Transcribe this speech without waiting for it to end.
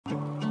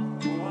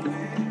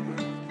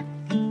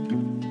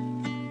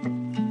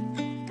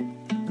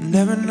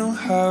Never know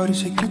how to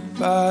say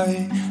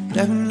goodbye.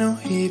 Never know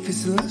if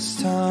it's the last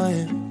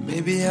time.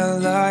 Maybe I'll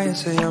lie and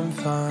say I'm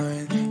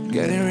fine.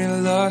 Getting real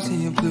lost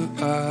in your blue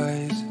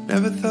eyes.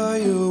 Never thought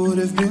you would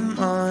have been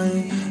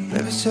mine.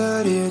 Never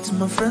said it to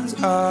my friend's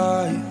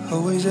eye.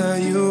 Always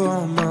had you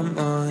on my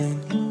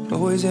mind.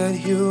 Always had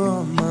you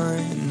on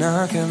mine. And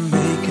I can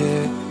make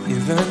it,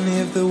 even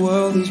if the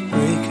world is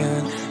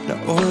breaking. Now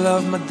all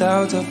of my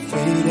doubts are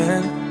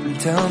fading.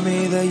 Tell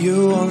me that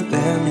you won't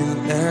let me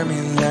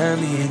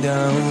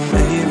down,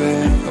 baby.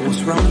 I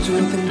was wrong to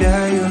think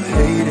that you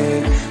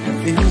hated the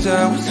things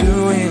I was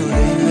doing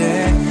lately.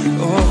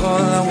 Oh,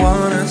 all I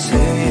wanna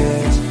say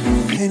is,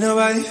 ain't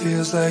nobody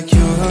feels like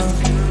you.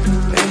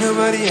 Ain't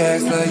nobody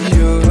acts like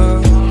you.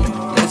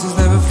 Let's just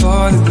never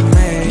fall into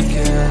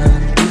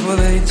making. People,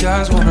 they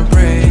just wanna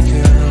break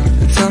you.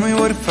 Tell me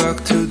what the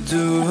fuck to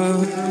do.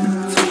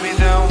 Tell me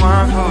the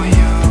one for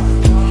you.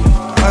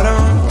 I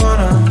don't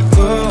wanna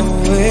go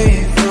away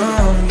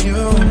from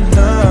you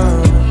now.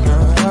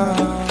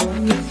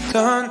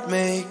 Don't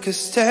make a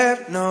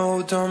step,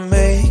 no, don't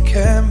make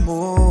a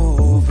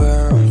move.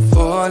 I'm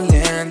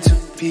falling to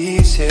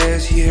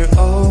pieces here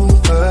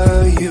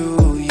over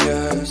you.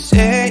 Yeah,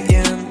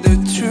 saying the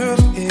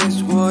truth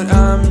is what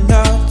I'm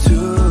not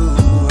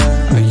doing.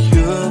 Are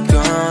you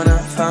gonna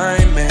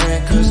find me?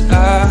 'Cause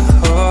I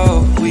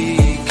hope we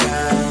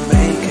can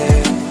make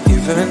it,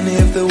 even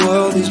if the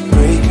world is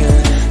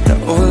breaking. Now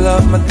all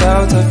of my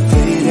doubts are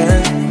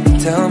fading.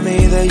 Tell me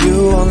that you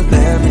won't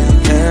let me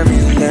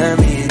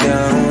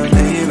down,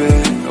 baby.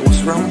 I was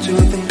wrong to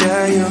think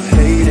that you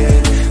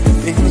hated the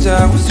things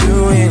I was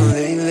doing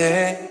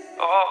lately.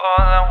 Oh,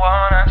 all I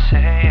wanna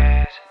say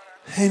is,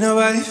 ain't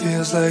nobody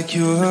feels like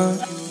you.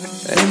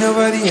 Ain't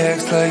nobody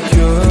acts like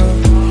you.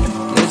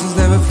 Let's just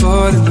never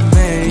fall into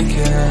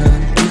making.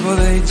 People,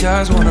 they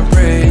just wanna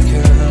break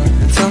you.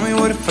 Tell me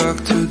what the fuck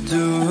to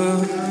do.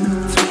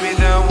 To be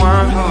the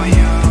one for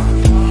you.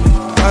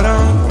 I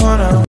don't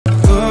wanna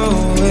go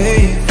away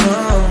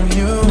from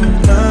you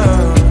now.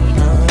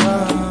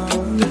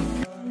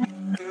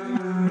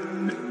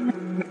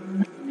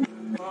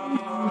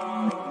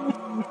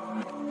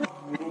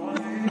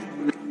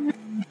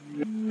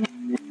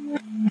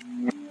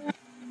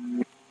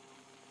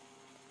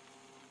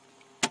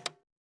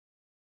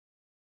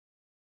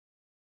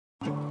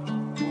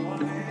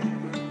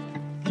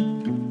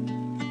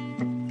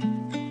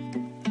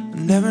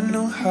 Never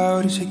know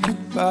how to say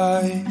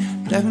goodbye.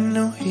 Never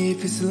know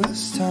if it's the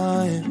last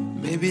time.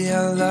 Maybe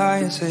I'll lie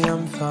and say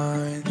I'm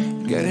fine.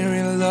 Getting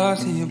real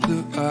lost in your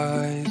blue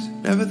eyes.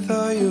 Never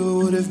thought you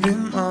would have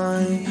been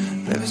mine.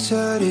 Never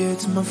said it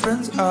to my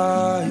friend's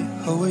eye.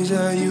 Always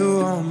had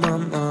you on my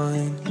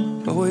mind.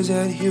 Always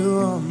had you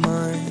on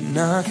mine. And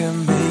I can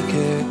make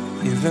it,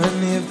 even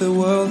if the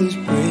world is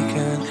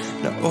breaking.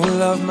 Now all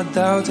of my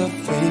doubts are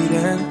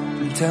fading.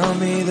 Tell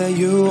me that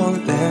you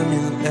won't let me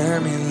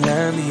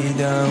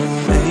down,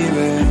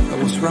 baby. I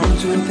was wrong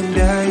to think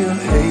that you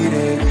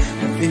hated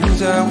the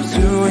things I was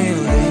doing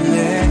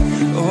lately.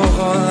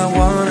 Oh, all I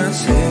wanna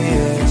say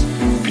is,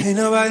 ain't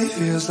nobody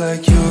feels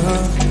like you.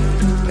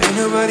 Ain't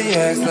nobody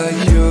acts like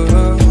you.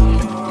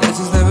 Let's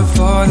just never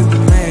fall into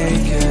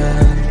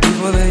making.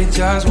 People, they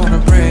just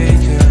wanna break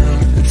you.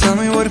 Tell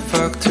me what the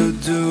fuck to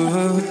do.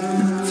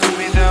 Tell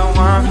me the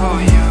one for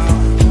you.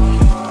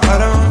 I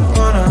don't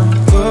wanna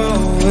go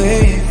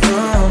away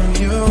from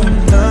you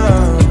now.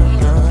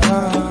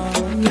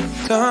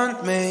 Don't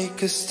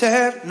make a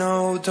step,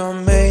 no,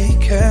 don't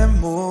make a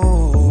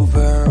move.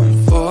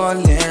 I'm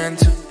falling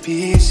to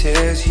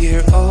pieces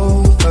here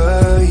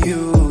over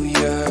you.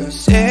 Yeah,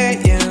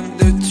 saying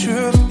the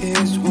truth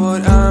is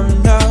what I'm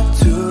not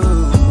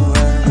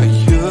doing. Are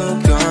you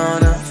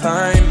gonna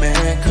find me?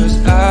 'Cause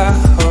I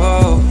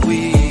hope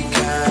we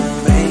can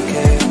make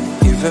it,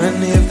 even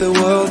if the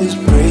world is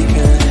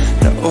breaking.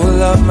 Now all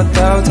of my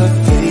doubts are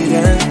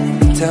fading.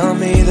 Tell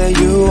me that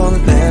you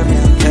won't let me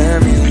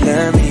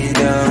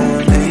down,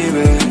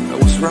 baby. I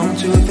was wrong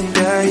to think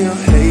that you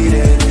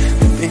hated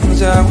the things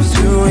I was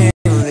doing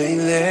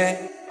lately.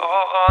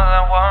 Oh, all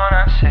I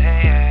wanna say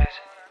is,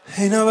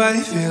 ain't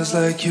nobody feels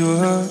like you.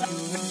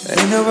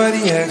 Ain't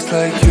nobody acts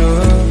like you.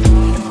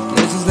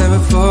 Let's just never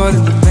fall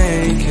into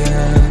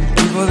making.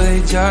 People, they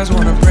just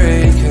wanna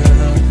break you.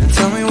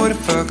 Tell me what the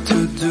fuck to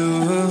do.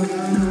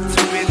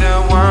 To be the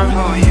one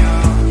for you.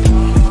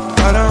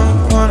 I don't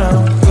wanna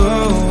go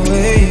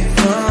away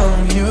from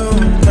you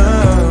now.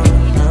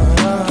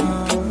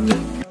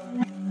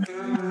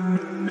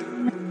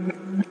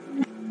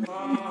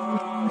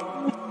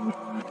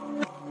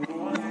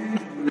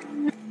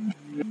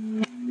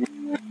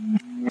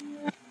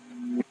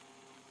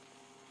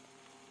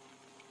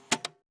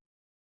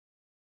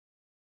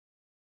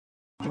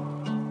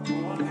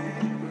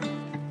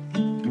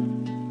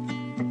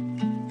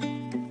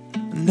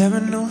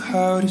 Never know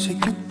how to say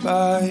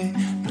goodbye.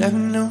 Never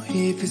know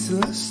if it's the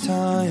last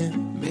time.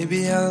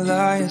 Maybe I'll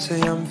lie and say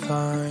I'm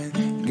fine.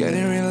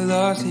 Getting real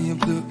lost in your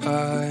blue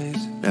eyes.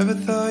 Never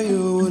thought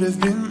you would have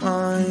been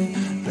mine.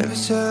 Never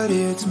said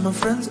it to my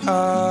friend's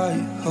eye.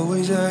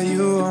 Always had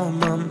you on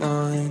my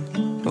mind.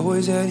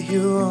 always had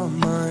you on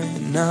mine.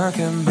 And I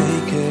can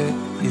make it,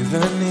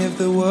 even if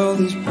the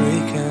world is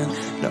breaking.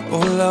 Now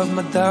all of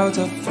my doubts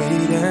are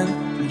fading.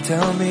 And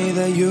tell me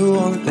that you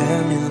won't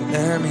let me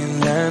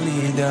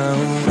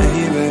down,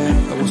 baby.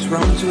 I was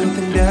wrong to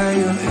think that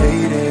you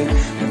hated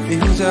the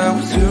things I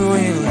was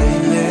doing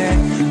lately.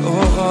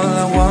 Oh, all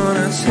I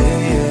wanna say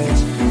is,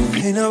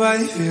 ain't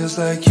nobody feels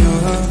like you,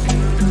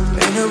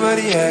 ain't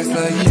nobody acts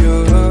like you.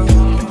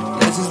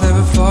 Let's just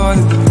never fall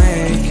in the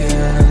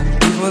making.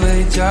 People,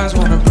 they just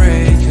wanna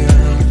break you.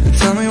 And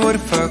tell me what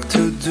the fuck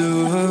to do,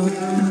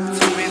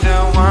 to be the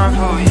one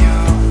for you.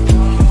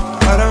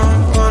 I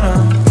don't wanna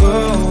go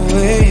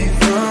away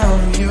from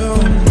you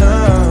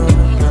now.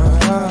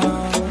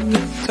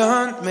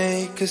 Don't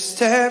make a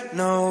step,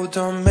 no,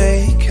 don't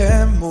make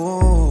a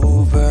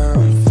move.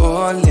 I'm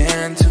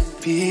falling to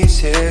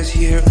pieces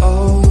here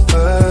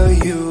over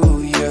you.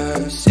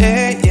 You're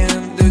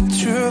saying the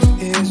truth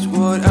is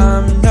what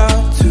I'm not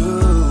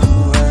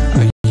doing.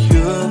 Are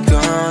you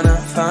gonna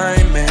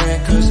find me?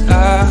 Cause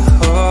I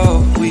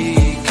hope we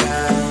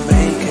can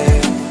make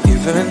it,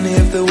 even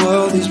if the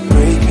world is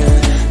breaking.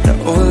 Now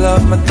all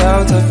of my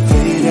doubts are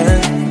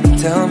fading.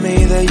 Tell me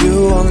that you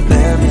won't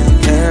let me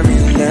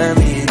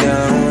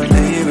down,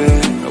 baby.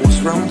 I was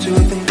wrong to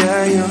think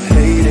that you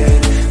hated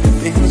the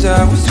things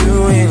I was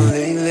doing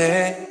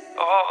lately.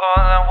 Oh,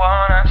 all I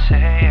wanna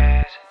say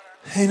is,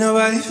 ain't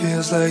nobody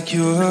feels like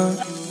you,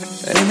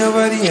 ain't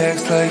nobody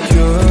acts like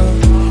you.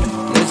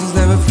 Let's just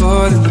never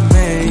fall in the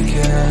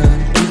making.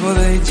 People,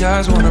 they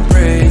just wanna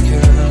break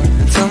you.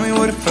 And tell me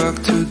what the fuck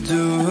to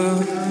do,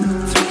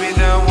 to be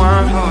the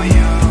one for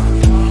you.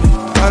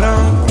 I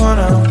don't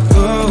wanna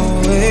go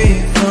away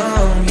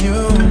from you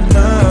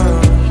now.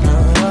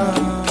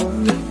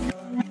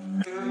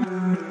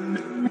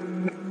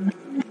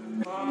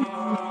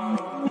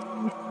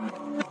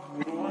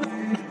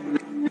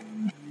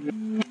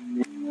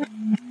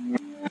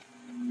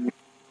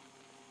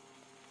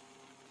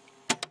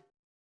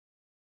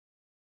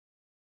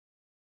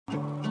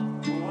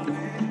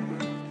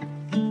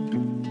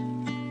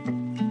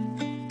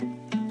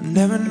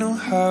 Never know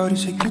how to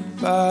say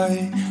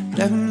goodbye.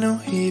 Never know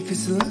if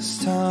it's the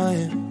last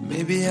time.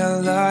 Maybe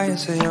I'll lie and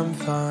say I'm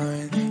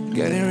fine.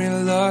 Getting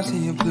real lost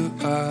in your blue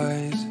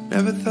eyes.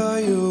 Never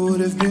thought you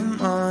would have been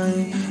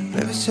mine.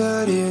 Never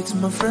said it to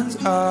my friend's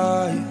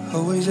eye.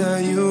 Always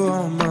had you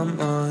on my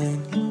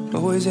mind.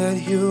 Always had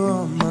you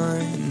on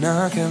mine. And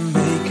I can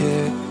make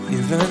it,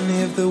 even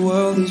if the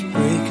world is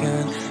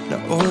breaking.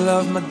 Now all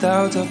of my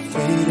doubts are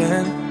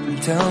fading.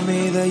 Tell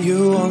me that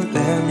you won't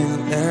let me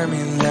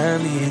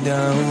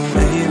down,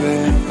 baby.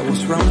 I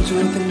was wrong to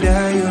think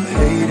that you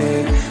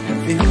hated the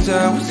things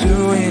I was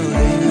doing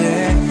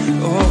lately.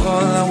 Oh,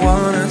 all I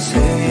wanna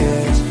say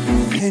is,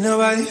 ain't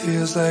nobody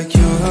feels like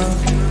you,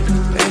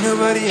 ain't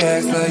nobody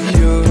acts like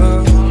you.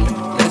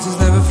 Let's just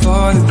never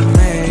fall in the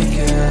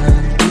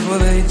making. People,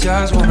 they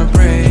just wanna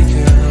break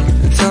you.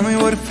 And tell me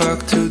what the fuck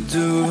to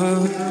do,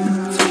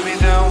 to be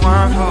the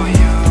one for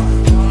you.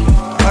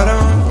 I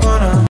don't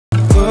wanna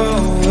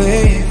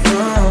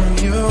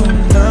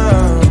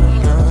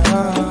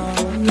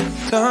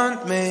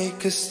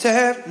make a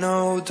step,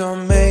 no,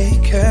 don't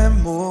make a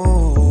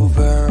move.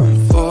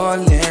 I'm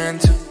falling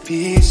to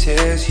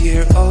pieces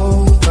here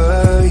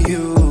over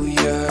you.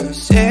 You're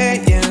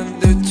saying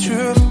the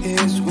truth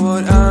is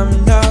what I'm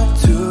not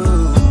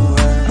doing.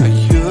 Are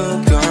you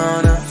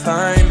gonna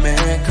find me?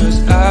 Cause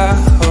I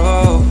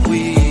hope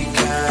we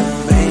can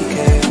make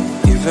it,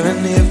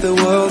 even if the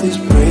world is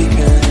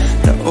breaking.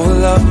 Now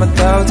all of my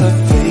doubts are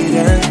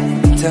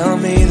fading. Tell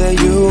me that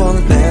you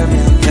won't let me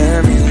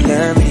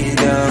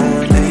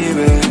down,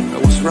 baby. I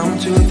was wrong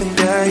to think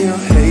that you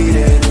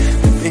hated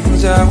the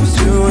things I was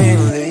doing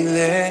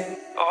lately.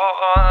 Oh,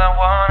 all I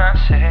wanna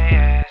say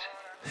is,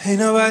 ain't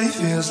nobody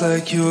feels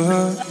like you,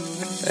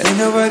 ain't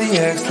nobody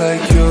acts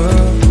like you.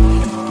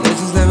 Let's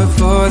just never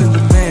fall in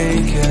the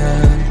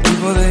making.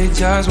 People, they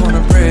just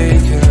wanna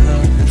break you.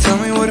 And tell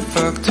me what the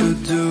fuck to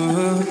do,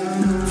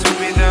 to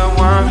be the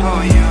one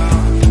for you.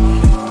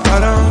 I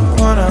don't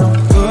wanna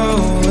go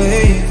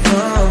away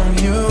from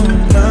you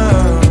now.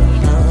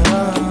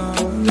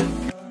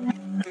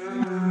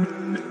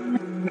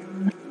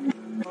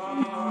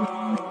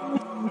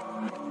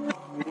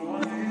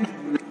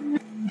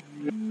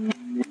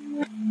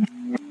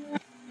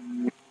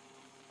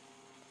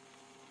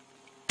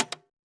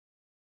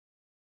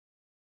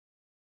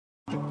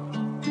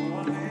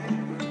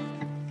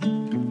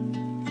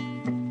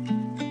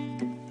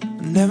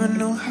 Never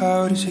know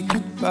how to say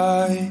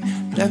goodbye.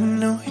 Never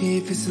know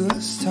if it's the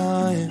last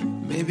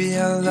time. Maybe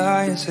I'll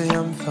lie and say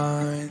I'm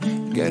fine.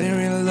 Getting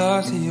real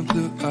lost in your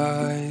blue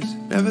eyes.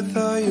 Never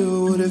thought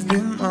you would have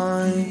been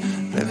mine.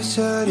 Never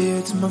said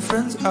it to my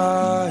friend's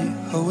eye.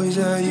 Always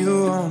had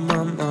you on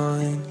my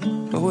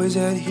mind. Always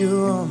had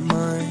you on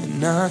mine.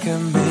 And I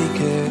can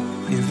make it,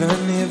 even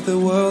if the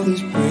world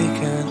is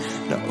breaking.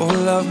 Now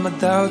all of my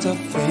doubts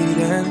are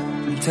fading.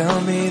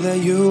 Tell me that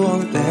you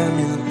won't let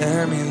me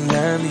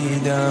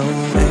down,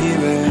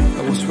 baby.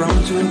 I was wrong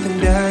to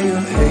think that you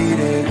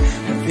hated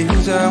the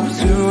things I was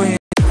doing.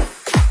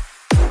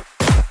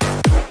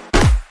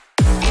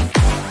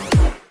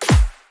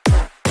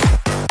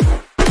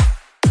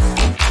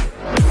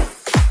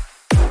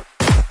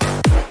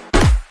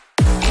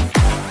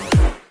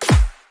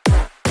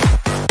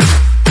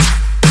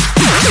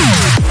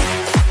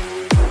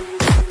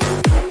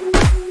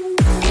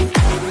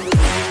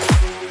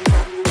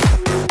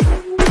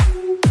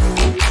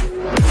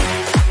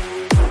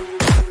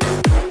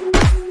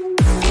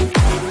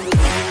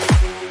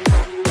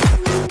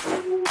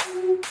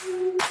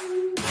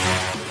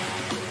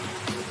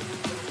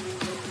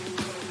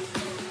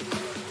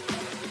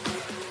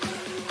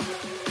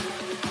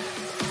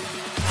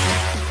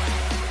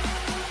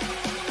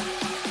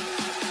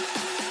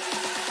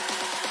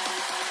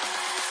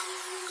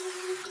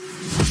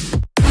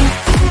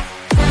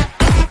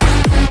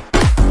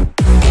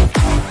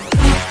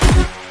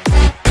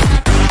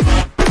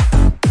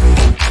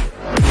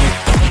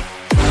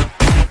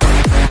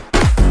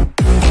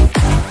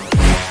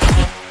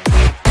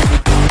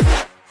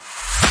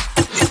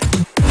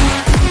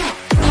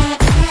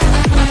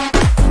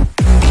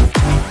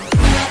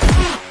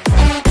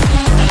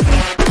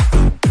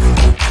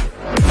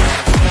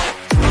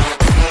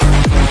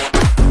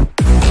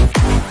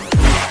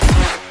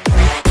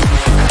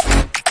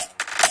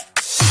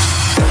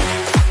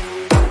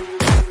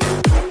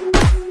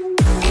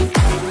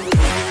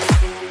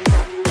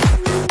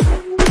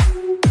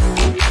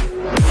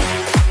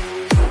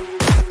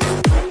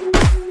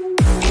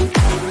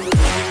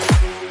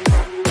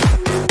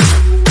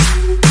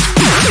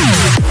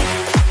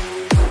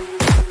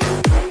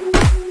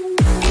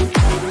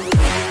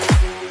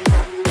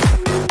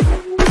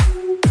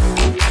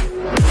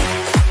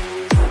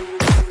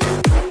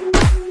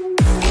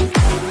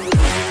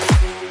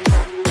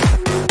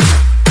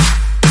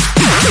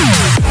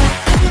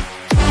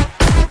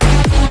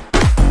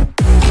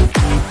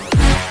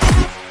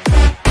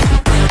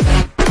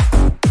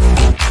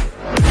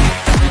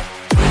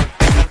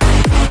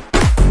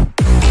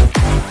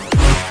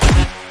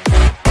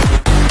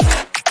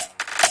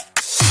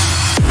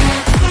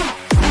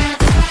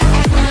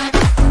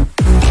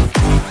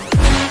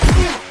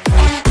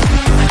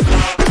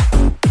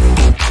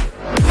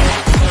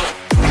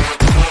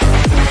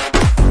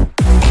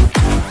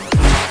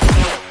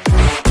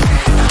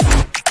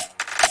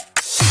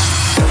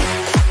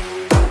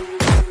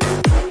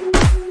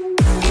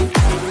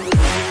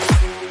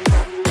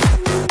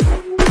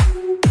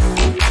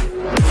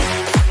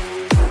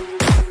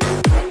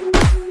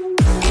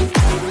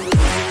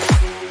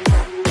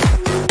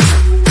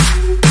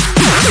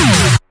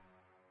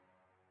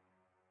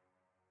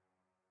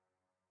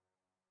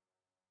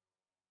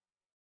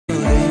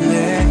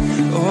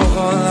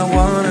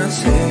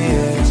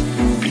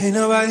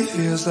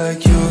 nobody feels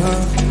like you.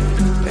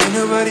 Ain't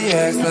nobody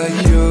acts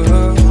like you.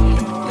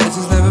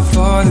 Legends never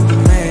fall in the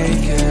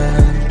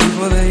making.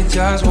 People, they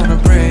just wanna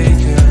break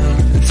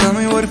it. Tell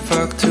me what the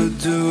fuck to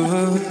do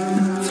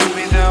to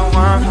be the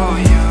one for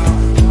you.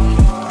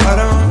 I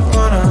don't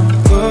wanna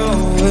go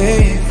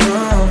away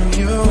from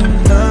you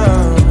now.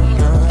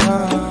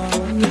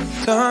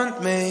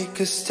 Don't make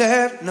a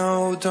step,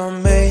 no,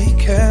 don't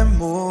make a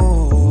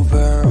move.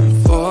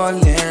 I'm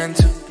falling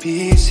to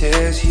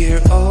pieces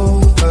here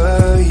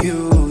over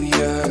you.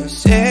 You're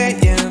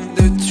saying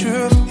the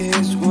truth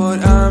is what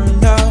I'm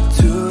not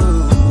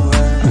doing.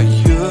 Are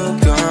you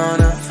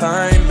gonna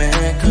find me?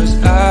 Cause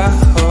I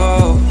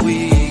hope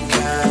we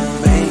can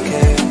make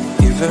it.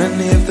 Even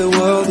if the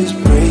world is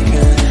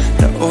breaking,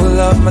 now all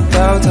of my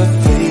doubts are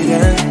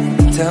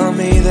fading. Tell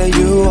me that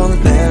you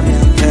won't let me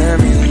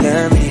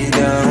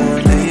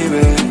down,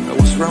 baby. I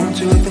was wrong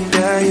to think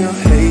that you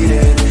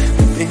hated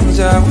the things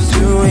I was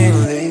doing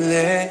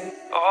lately.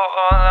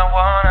 All I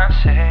wanna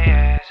say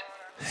is,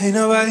 ain't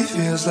nobody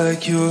feels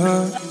like you.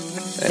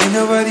 Ain't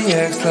nobody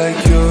acts like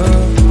you.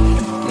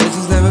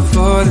 Legends never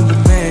fall in the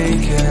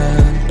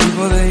making.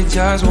 People, they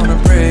just wanna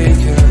break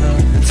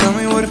it. Tell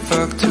me what the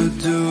fuck to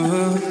do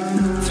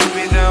to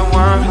be the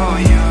one for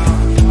you.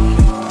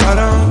 I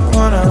don't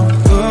wanna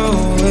go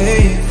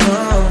away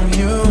from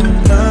you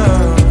now.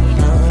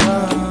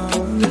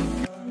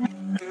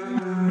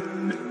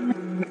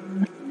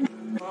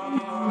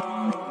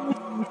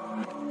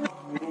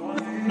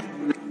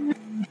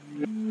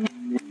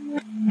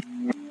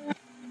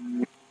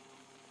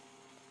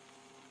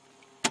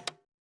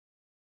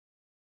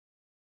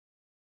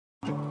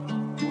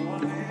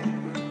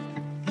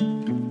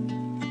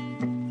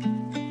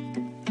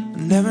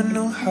 Never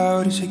knew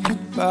how to say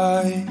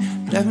goodbye.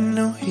 Never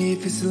knew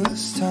if it's the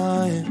last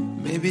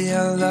time. Maybe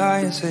I'll lie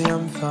and say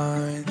I'm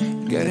fine.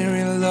 Getting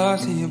real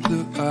lost in your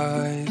blue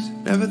eyes.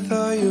 Never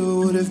thought you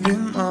would have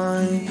been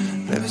mine.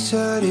 Never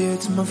said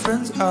it to my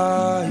friend's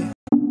eye.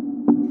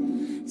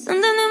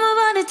 Something in my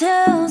body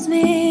tells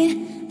me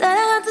that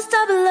I have to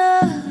stop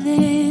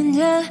loving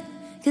you.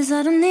 Cause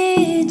I don't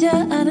need you,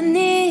 I don't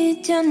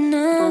need you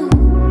now.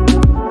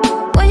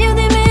 When you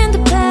leave me in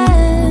the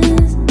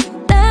past,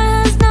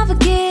 that's not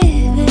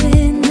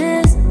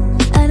forgiveness.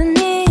 I don't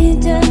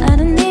need you, I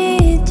don't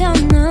need you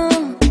now.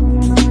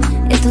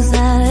 Ya tú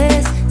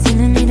sabes, si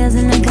me miras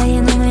en la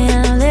calle no me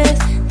hables,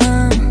 no.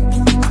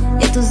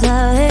 Ya tú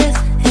sabes,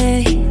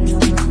 hey,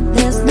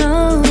 there's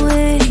no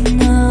way,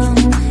 no.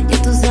 Ya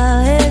tú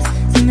sabes,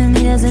 si me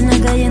miras en la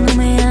calle no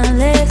me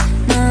hables,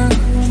 no.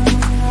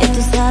 Ya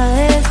tú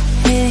sabes,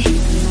 hey,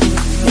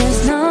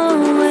 there's no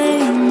way,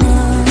 no.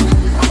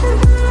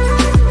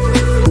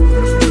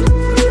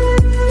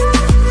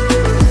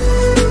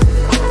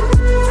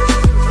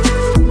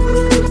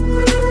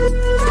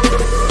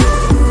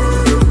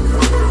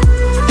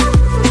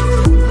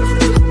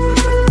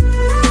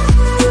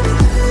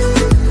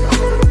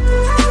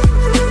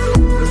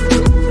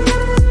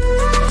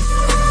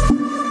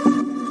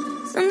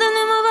 Something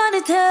in my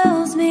body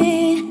tells me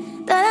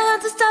that I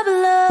have to stop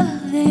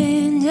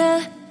loving you.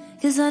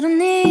 Cause I don't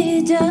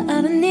need you,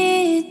 I don't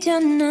need you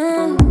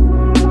now.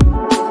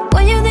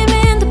 When you leave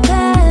me in the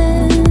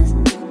past,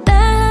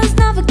 that's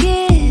not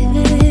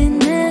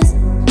forgiveness.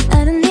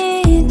 I don't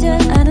need you,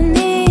 I don't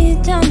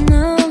need you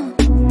now.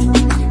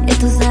 Ya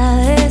tú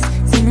sabes,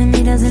 si me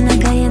miras en la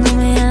calle no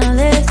me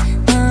hables,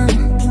 no.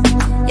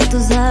 Ya tú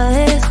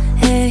sabes,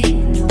 hey,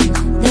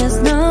 there's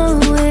no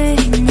way,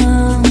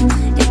 no.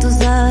 Ya tú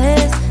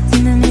sabes,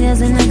 si me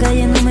miras en la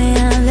calle no me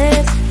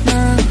hables,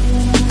 no.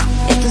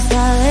 Ya tú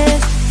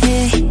sabes,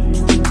 hey,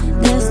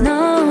 there's no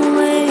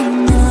way,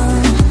 no.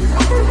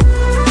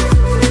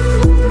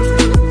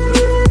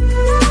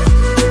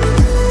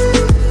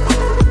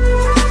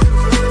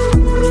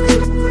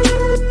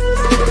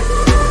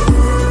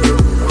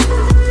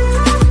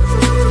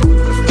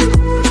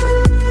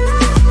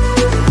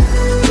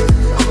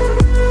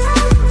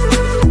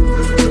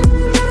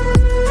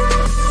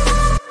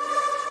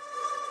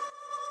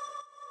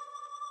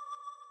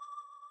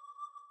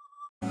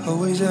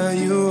 Always had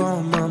you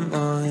on my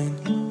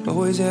mind.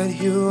 Always had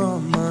you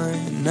on mine.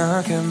 And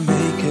I can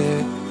make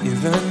it,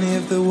 even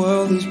if the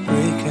world is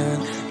breaking.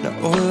 Now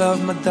all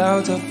of my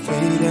doubts are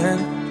fading.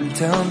 And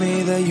tell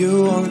me that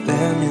you won't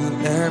let me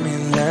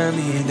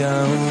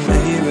down,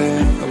 baby.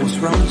 I was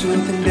wrong to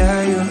think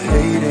that you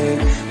hated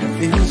the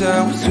things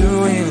I was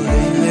doing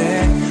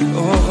lately.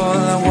 All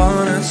I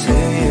wanna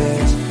say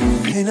is,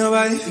 ain't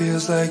nobody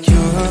feels like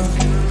you.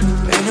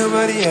 Ain't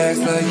nobody acts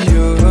like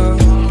you.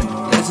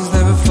 Legends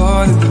never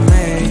fall in the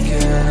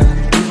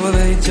making. People,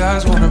 they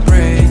just wanna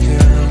break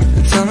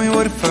it. Tell me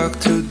what the fuck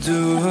to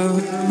do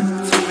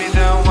to be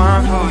the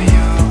one for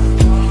you.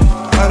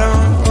 I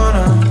don't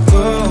wanna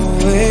go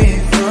away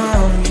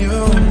from you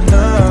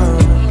now.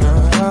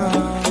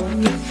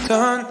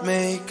 Don't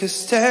make a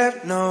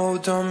step, no,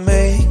 don't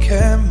make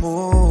a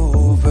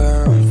move.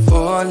 I'm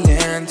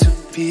falling to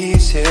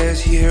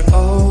pieces here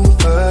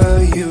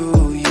over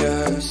you.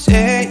 You're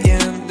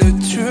saying the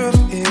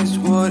truth is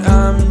what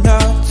I'm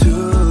not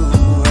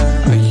doing.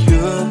 Are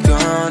you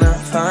gonna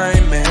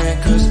find me?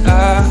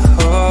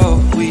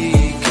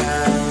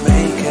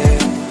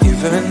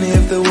 even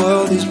if the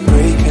world is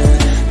breaking.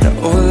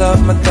 Now all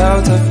of my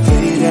doubts are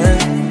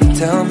fading.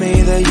 Tell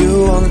me that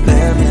you won't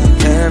let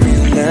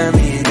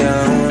me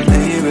down,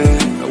 baby.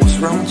 I was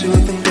wrong to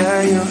think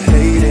that you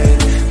hated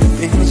the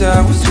things I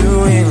was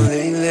doing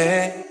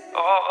lately.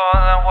 Oh,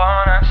 all I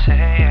wanna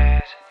say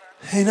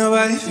is, ain't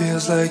nobody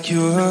feels like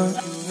you,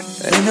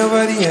 ain't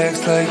nobody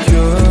acts like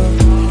you.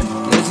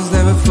 Legends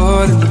never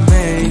fall in the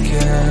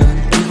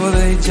making. People,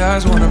 they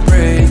just wanna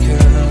break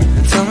it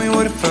and tell me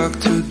what the fuck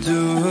to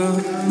do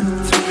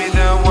to be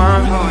the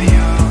one for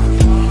you.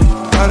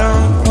 I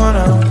don't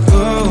wanna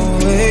go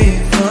away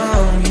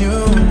from you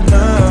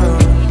now.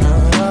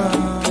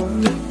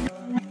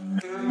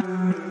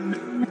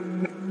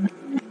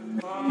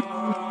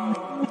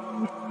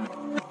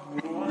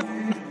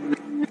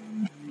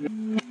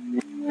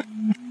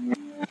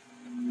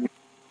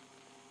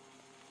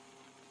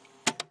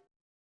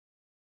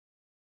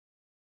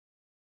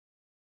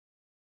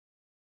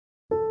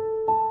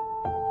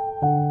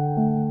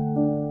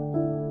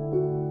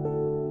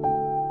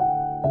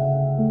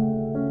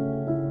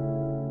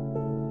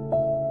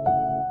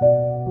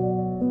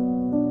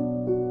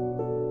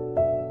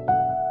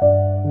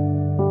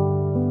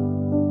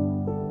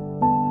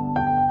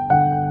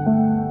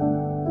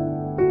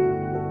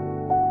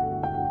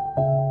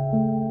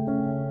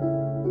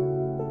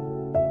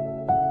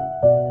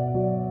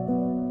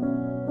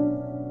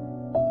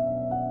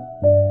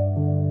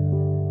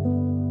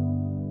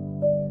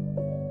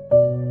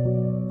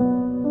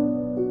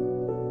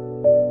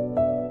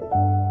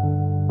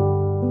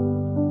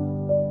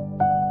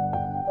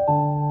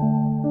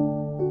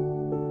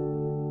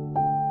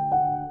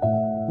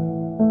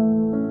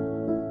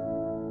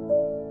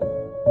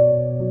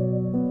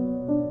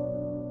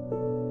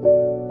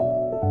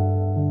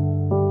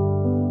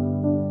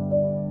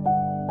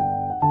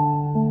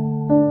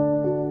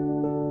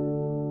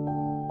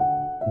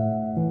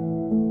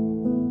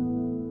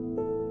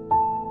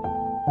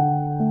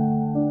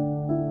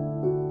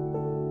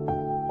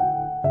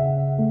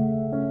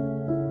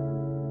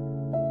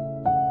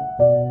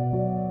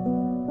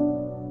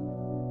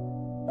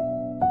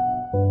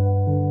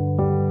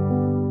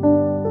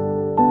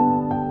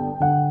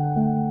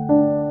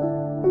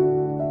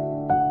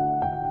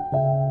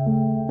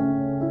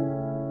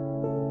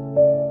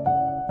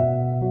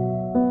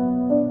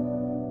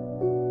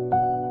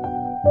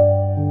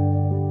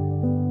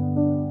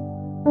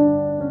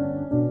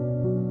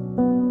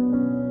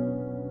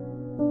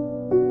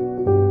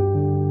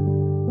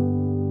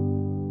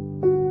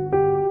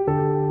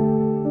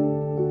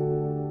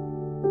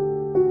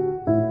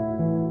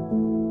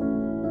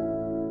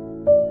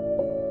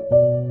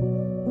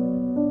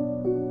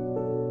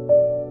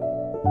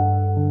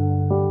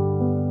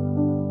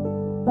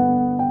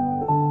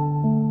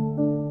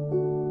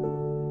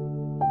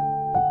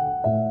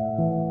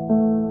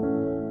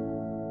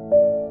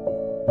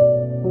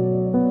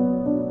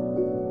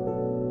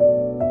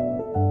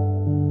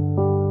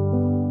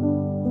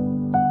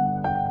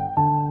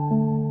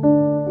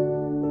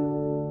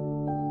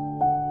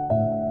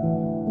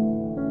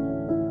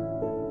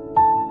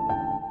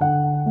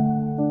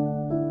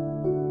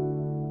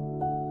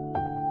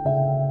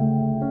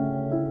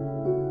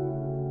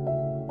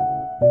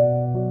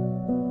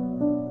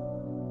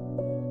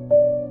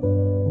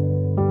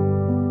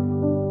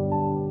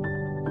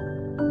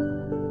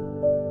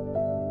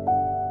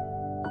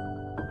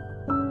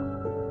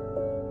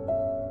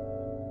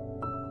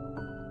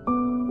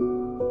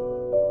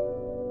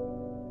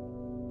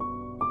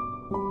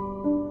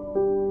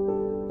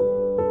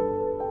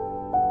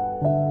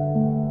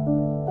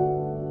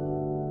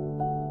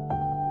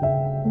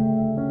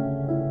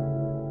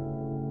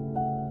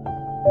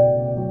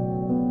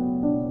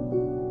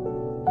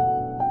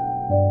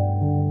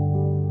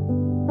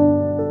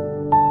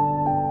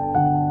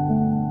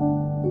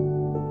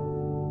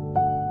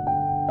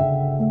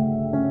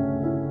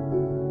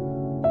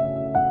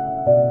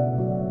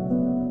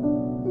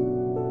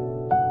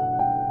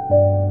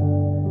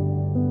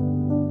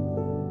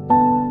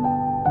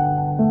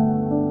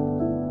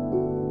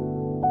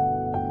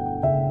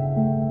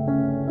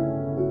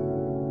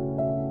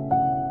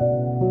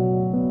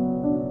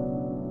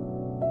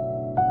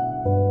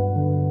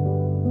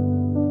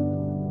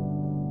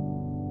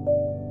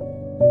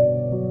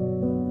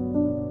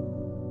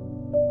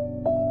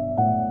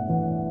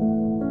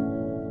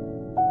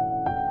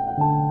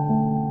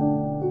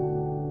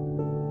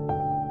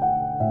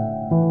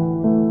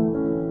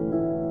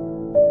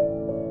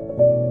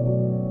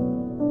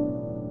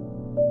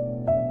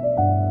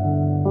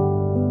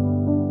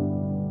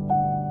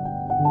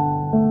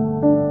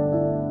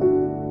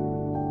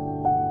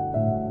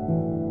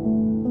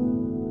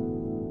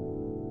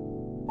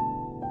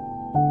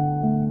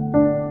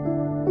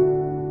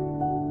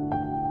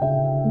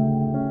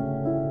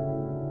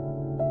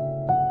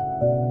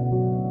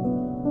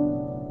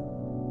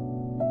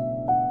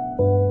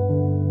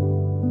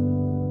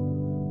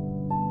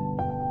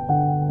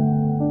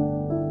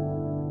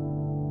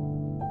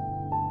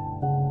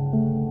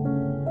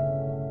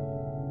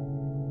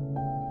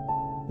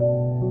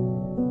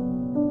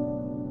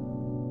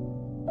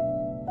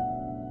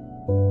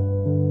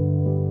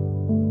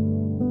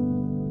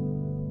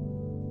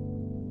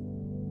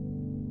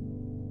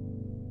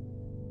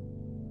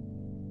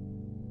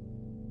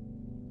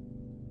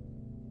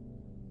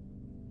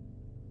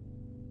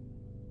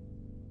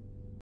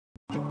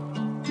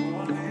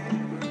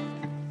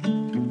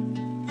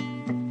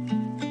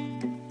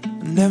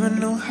 never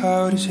knew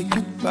how to say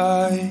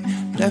goodbye.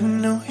 Never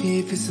knew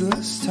if it's the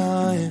last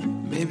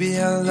time. Maybe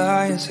I'll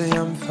lie and say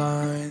I'm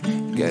fine.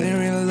 Getting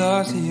real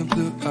lost in your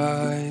blue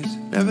eyes.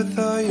 Never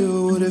thought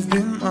you would have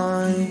been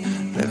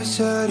mine. Never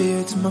said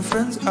it to my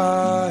friend's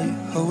eye.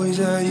 Always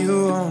had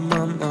you on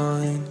my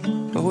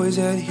mind. Always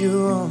had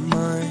you on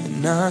mine.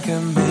 And I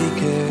can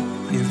make it,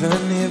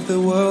 even if the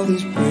world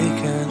is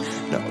breaking.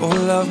 Now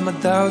all of my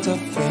doubts are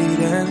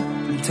fading.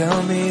 And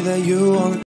tell me that you won't